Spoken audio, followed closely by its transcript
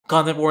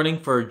Content warning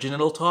for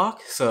genital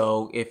talk,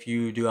 so if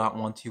you do not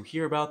want to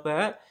hear about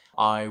that,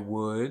 I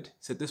would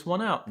sit this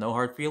one out. No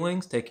hard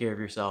feelings, take care of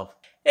yourself.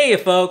 Hey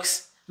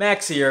folks,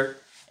 Max here,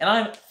 and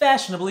I'm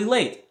fashionably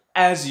late,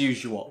 as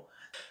usual.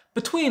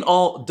 Between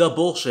all the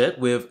bullshit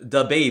with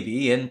the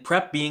baby and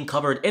PrEP being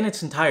covered in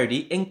its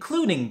entirety,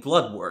 including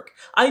blood work,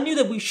 I knew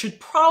that we should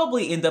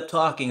probably end up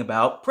talking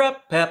about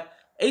PrEP, PeP,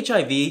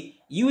 HIV,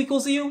 U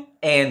equals U,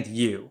 and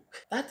you.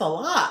 That's a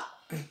lot.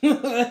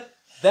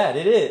 That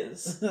it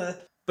is.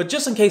 But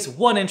just in case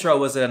one intro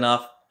wasn't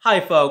enough,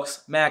 hi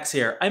folks, Max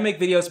here. I make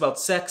videos about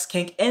sex,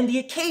 kink, and the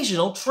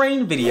occasional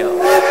train video.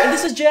 And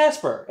this is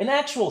Jasper, an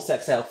actual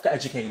sex health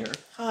educator.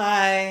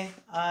 Hi,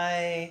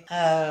 I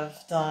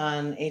have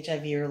done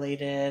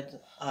HIV-related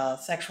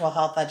sexual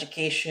health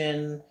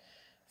education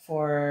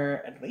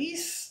for at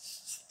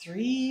least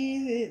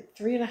three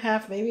and a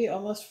half, maybe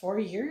almost 4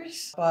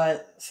 years.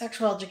 But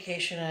sexual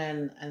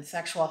education and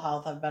sexual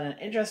health have been an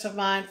interest of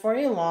mine for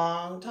a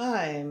long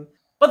time.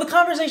 But the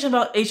conversation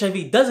about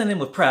HIV doesn't end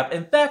with PrEP.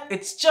 In fact,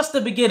 it's just the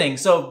beginning,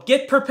 so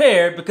get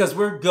prepared because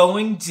we're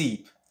going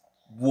deep.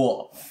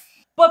 Woof.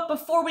 But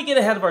before we get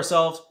ahead of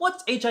ourselves,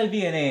 what's HIV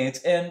and AIDS,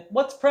 and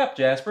what's PrEP,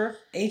 Jasper?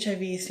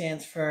 HIV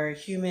stands for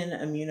Human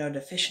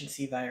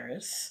Immunodeficiency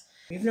Virus.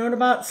 We've known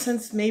about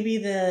since maybe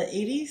the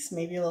 80s,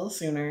 maybe a little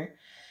sooner.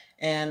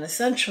 And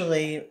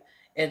essentially,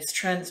 it's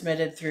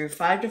transmitted through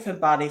 5 different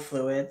body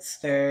fluids.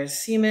 There's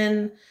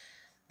semen,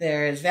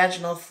 there's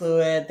vaginal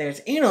fluid,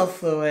 there's anal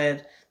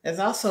fluid, there's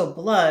also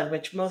blood,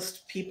 which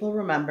most people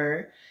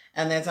remember,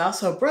 and there's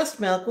also breast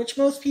milk, which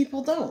most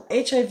people don't.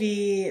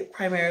 HIV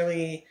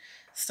primarily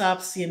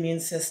stops the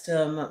immune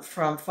system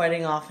from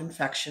fighting off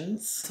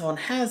infections. Someone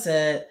has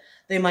it,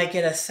 they might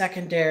get a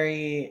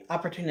secondary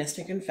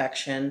opportunistic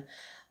infection,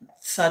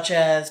 such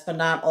as, but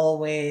not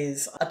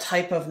always, a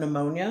type of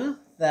pneumonia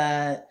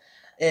that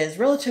is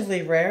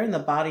relatively rare and the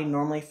body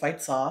normally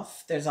fights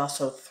off. There's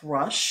also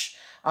thrush.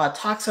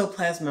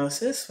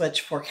 Toxoplasmosis,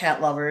 which for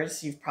cat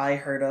lovers you've probably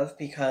heard of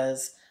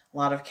because a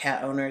lot of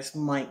cat owners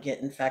might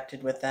get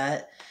infected with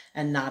that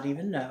and not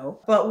even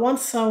know. But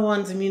once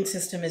someone's immune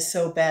system is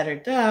so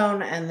battered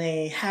down and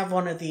they have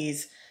one of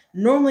these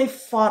normally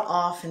fought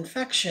off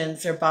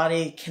infections, their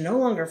body can no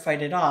longer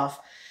fight it off,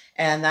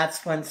 and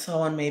that's when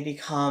someone may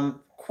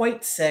become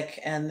quite sick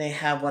and they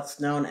have what's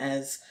known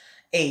as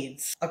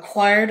AIDS,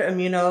 acquired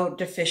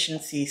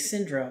immunodeficiency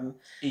syndrome.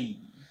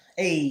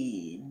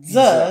 AIDS.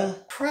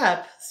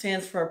 PrEP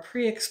stands for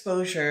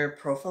pre-exposure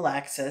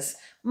prophylaxis.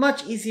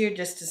 Much easier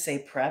just to say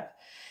PrEP.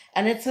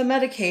 And it's a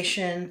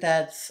medication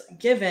that's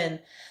given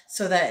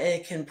so that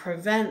it can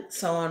prevent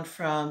someone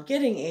from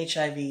getting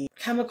HIV.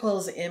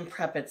 Chemicals in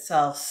PrEP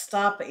itself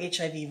stop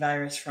HIV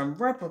virus from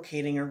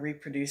replicating or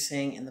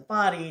reproducing in the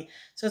body,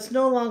 so it's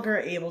no longer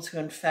able to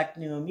infect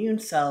new immune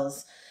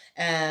cells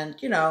and,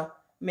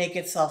 make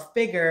itself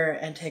bigger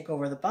and take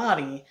over the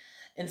body.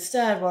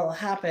 Instead, what will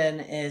happen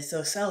is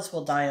those cells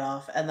will die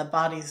off and the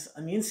body's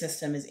immune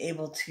system is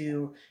able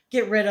to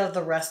get rid of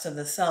the rest of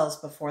the cells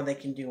before they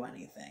can do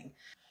anything.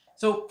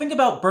 So think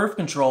about birth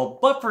control,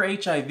 but for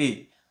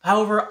HIV.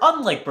 However,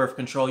 unlike birth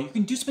control, you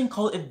can do something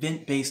called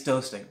event-based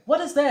dosing.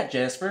 What is that,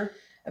 Jasper?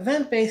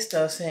 Event-based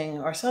dosing,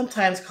 or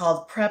sometimes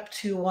called PrEP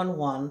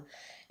 211,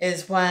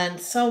 is when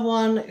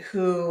someone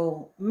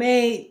who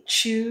may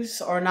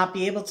choose or not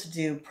be able to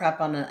do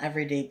PrEP on an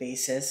everyday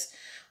basis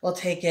will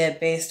take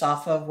it based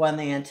off of when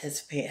they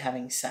anticipate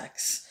having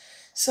sex.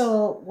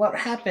 So what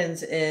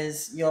happens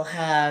is you'll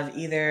have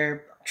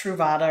either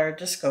Truvada or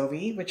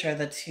Descovy, which are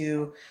the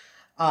two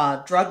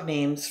drug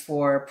names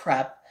for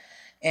PrEP.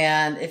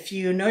 And if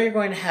you know you're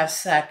going to have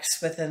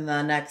sex within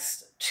the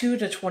next 2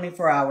 to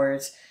 24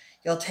 hours,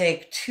 you'll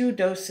take 2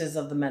 doses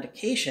of the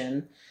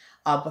medication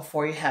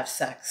before you have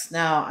sex.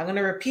 Now, I'm going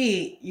to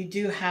repeat, you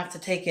do have to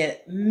take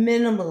it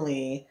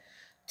minimally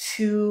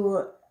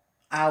 2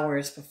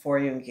 hours before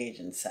you engage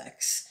in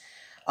sex.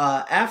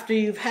 After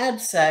you've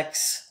had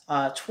sex,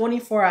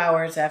 24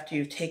 hours after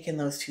you've taken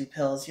those 2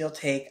 pills, you'll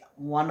take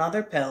one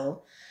other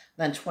pill.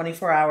 Then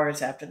 24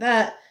 hours after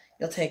that,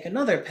 you'll take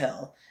another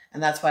pill.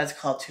 And that's why it's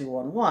called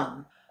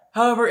 211.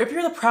 However, if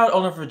you're the proud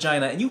owner of a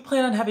vagina and you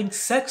plan on having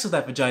sex with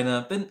that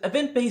vagina, then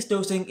event-based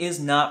dosing is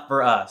not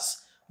for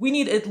us. We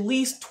need at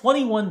least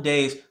 21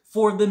 days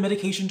for the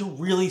medication to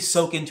really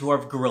soak into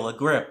our gorilla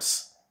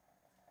grips.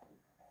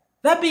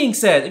 That being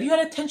said, if you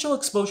had potential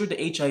exposure to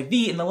HIV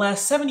in the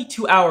last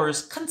 72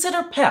 hours,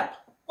 consider PEP.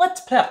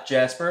 What's PEP,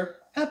 Jasper?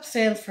 PEP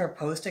stands for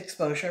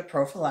post-exposure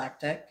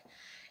prophylactic.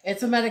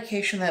 It's a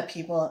medication that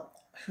people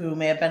who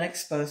may have been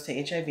exposed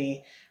to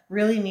HIV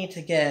really need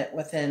to get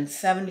within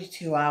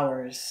 72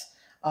 hours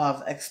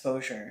of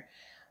exposure.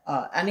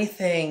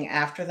 Anything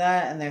after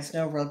that, and there's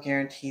no real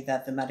guarantee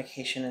that the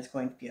medication is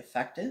going to be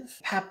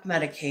effective. PEP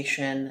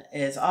medication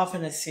is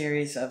often a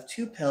series of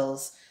 2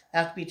 pills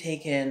that have to be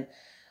taken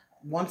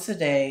once a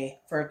day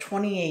for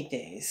 28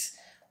 days.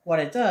 What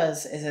it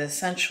does is it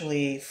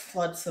essentially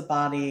floods the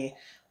body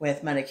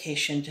with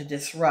medication to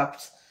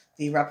disrupt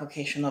the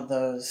replication of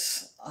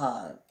those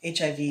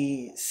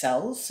HIV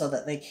cells so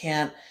that they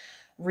can't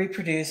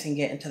reproduce and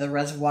get into the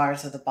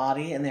reservoirs of the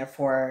body, and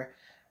therefore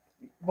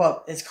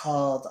what is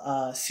called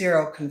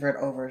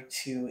seroconvert over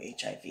to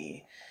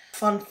HIV.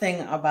 Fun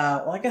thing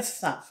about, well, I guess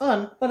it's not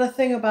fun, but a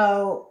thing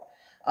about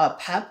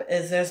PEP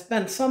is there's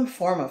been some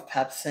form of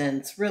PEP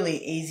since really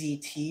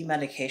AZT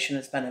medication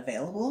has been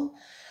available.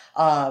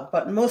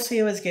 But mostly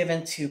it was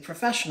given to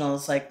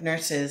professionals like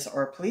nurses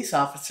or police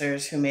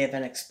officers who may have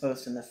been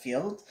exposed in the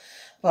field.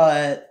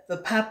 But the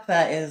PEP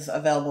that is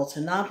available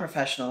to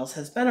non-professionals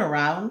has been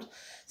around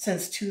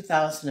since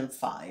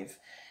 2005.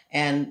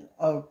 And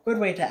a good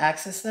way to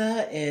access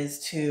that is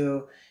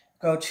to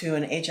go to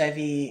an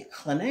HIV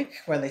clinic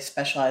where they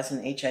specialize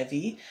in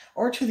HIV,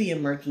 or to the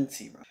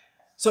emergency room.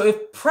 So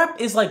if PrEP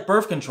is like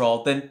birth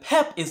control, then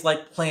PeP is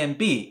like Plan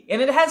B,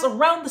 and it has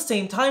around the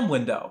same time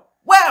window.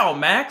 Wow,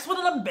 Max, what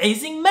an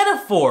amazing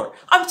metaphor!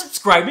 I'm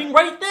subscribing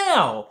right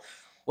now!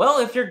 Well,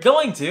 if you're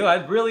going to,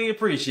 I'd really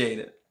appreciate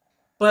it.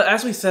 But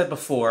as we said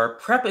before,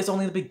 PrEP is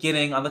only the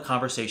beginning on the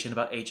conversation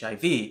about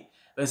HIV.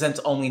 Since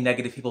only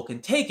negative people can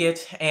take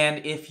it,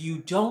 and if you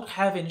don't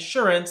have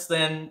insurance,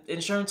 then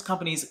insurance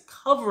companies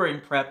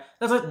covering PrEP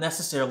doesn't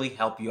necessarily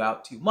help you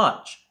out too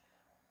much.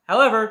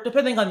 However,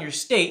 depending on your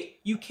state,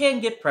 you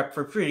can get PrEP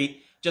for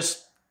free.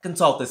 Just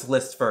consult this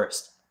list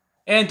first.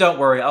 And don't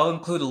worry, I'll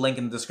include a link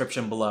in the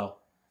description below.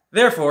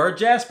 Therefore,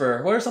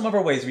 Jasper, what are some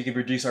other ways we can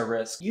reduce our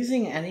risk?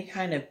 Using any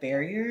kind of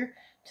barrier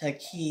to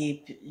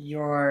keep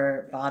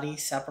your body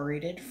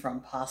separated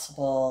from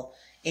possible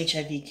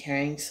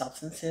HIV-carrying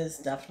substances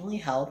definitely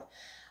help.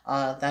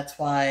 That's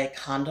why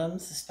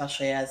condoms,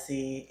 especially as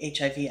the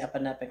HIV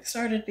epidemic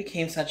started,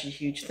 became such a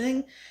huge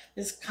thing,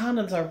 because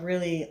condoms are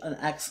really an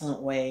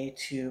excellent way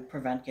to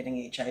prevent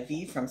getting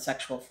HIV from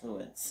sexual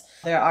fluids.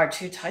 There are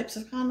two types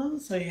of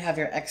condoms. So you have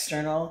your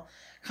external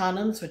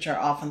condoms, which are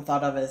often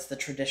thought of as the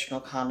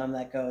traditional condom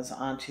that goes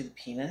onto the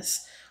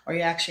penis, or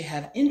you actually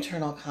have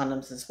internal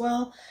condoms as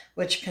well,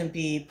 which can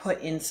be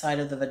put inside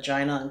of the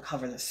vagina and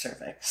cover the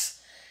cervix.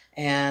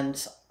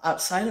 And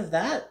outside of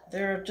that,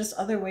 there are just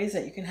other ways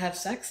that you can have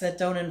sex that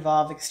don't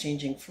involve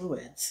exchanging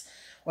fluids,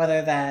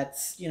 whether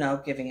that's,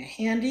 giving a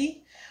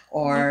handy,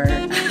 or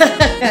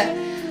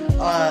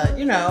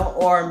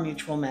or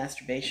mutual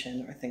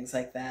masturbation, or things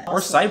like that. Or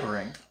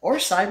cybering. Or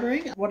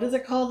cybering. What is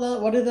it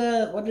called? What do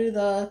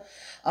the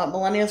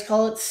millennials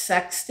call it?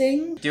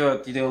 Sexting.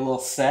 You do a little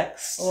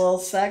sex. A little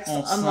sex.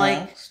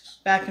 Unlike sex.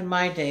 back in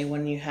my day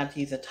when you had to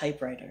use a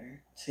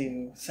typewriter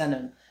to send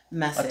a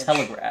message. A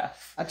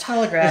telegraph. A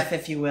telegraph,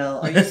 if you will,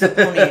 or use the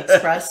Pony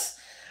Express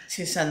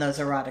to send those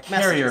erotic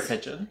Carrier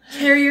messages. pigeon.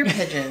 Carrier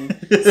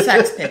pigeon.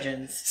 Sex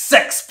pigeons.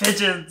 Sex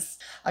pigeons!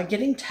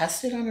 Getting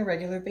tested on a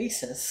regular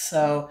basis.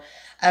 So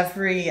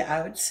every,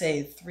 I would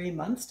say, 3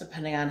 months,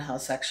 depending on how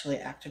sexually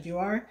active you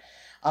are.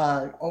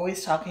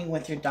 Always talking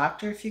with your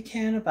doctor if you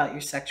can about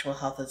your sexual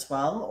health as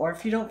well. Or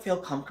if you don't feel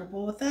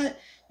comfortable with that,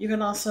 you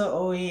can also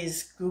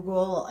always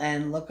Google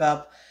and look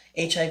up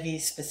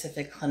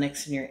HIV-specific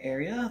clinics in your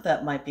area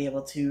that might be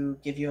able to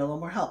give you a little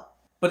more help.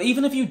 But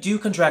even if you do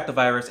contract the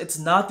virus, it's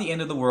not the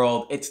end of the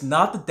world. It's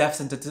not the death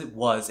sentence it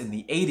was in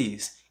the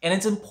 80s. And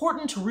it's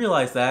important to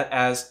realize that,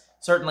 as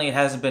certainly it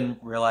hasn't been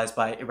realized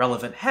by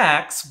irrelevant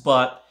hacks,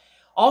 but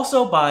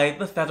also by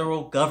the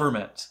federal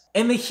government.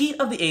 In the heat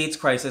of the AIDS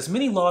crisis,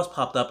 many laws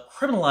popped up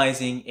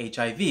criminalizing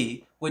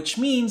HIV, which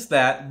means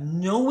that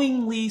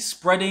knowingly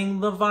spreading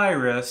the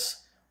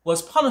virus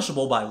was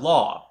punishable by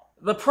law.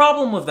 The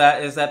problem with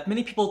that is that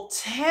many people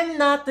tend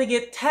not to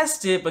get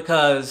tested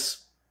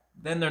because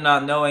then they're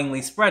not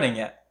knowingly spreading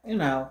it.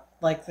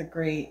 Like the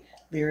great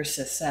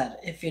lyricist said,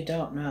 if you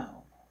don't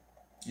know,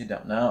 you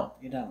don't know.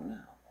 You don't know.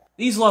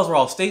 These laws were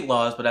all state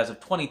laws, but as of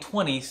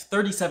 2020,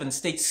 37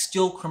 states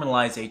still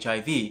criminalize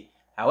HIV.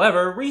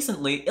 However,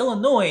 recently,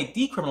 Illinois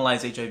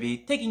decriminalized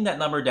HIV, taking that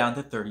number down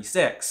to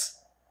 36.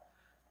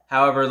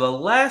 However, the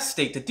last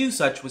state to do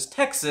such was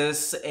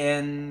Texas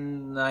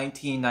in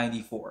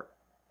 1994.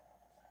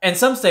 In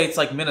some states,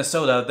 like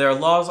Minnesota, there are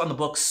laws on the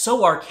books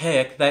so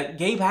archaic that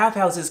gay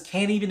bathhouses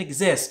can't even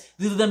exist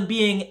due to them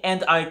being,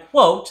 and I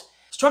quote,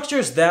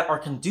 structures that are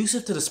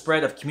conducive to the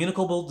spread of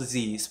communicable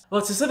disease,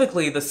 but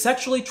specifically the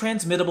sexually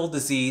transmittable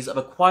disease of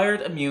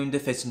acquired immune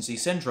deficiency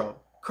syndrome,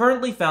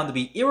 currently found to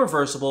be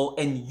irreversible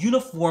and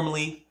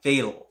uniformly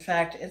fatal. In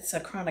fact, it's a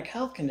chronic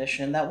health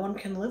condition that one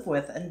can live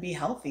with and be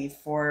healthy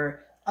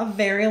for a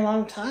very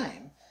long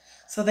time.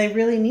 So they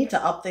really need to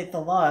update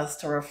the laws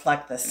to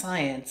reflect the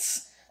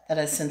science that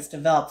has since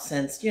developed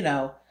since,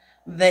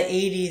 the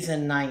 80s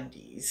and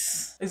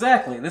 90s.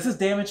 Exactly. This is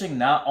damaging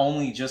not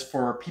only just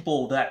for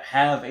people that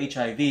have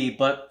HIV,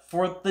 but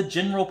for the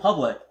general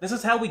public. This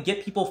is how we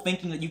get people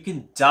thinking that you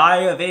can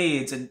die of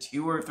AIDS in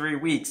 2 or 3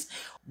 weeks.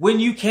 When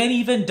you can't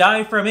even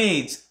die from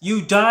AIDS,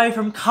 you die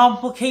from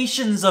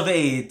complications of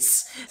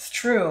AIDS. It's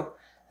true.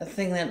 The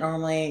thing that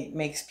normally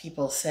makes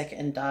people sick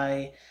and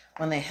die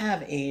when they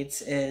have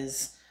AIDS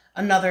is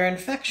another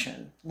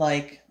infection,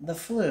 like the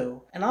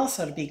flu. And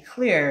also, to be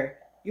clear,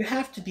 you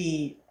have to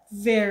be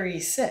very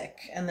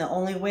sick, and the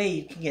only way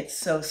you can get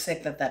so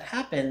sick that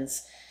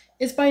happens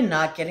is by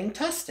not getting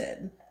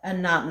tested and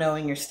not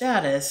knowing your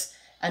status,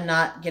 and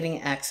not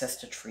getting access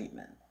to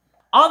treatment.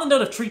 On the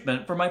note of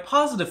treatment, for my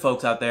positive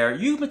folks out there,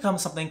 you become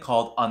something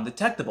called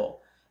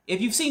undetectable. If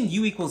you've seen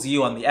U equals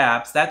U on the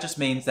apps, that just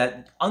means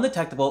that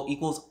undetectable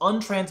equals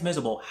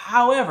untransmissible,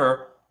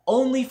 however,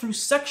 only through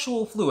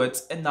sexual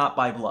fluids and not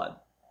by blood.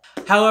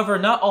 However,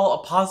 not all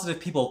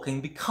positive people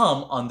can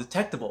become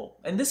undetectable,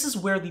 and this is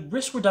where the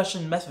risk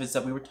reduction methods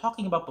that we were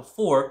talking about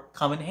before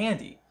come in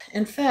handy.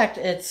 In fact,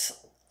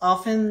 it's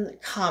often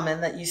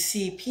common that you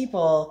see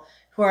people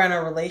who are in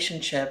a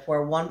relationship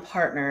where one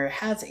partner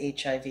has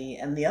HIV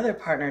and the other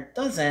partner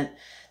doesn't,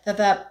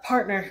 that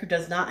partner who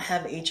does not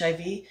have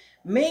HIV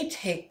may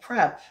take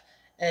PrEP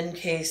in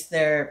case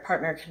their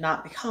partner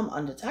cannot become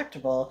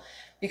undetectable,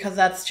 because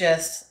that's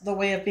just the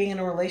way of being in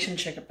a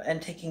relationship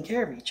and taking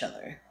care of each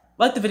other.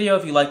 Like the video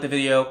if you like the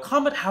video,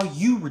 comment how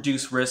you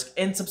reduce risk,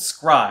 and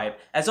subscribe.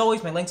 As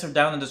always, my links are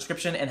down in the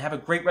description, and have a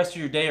great rest of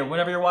your day or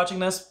whenever you're watching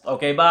this.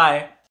 Okay, bye!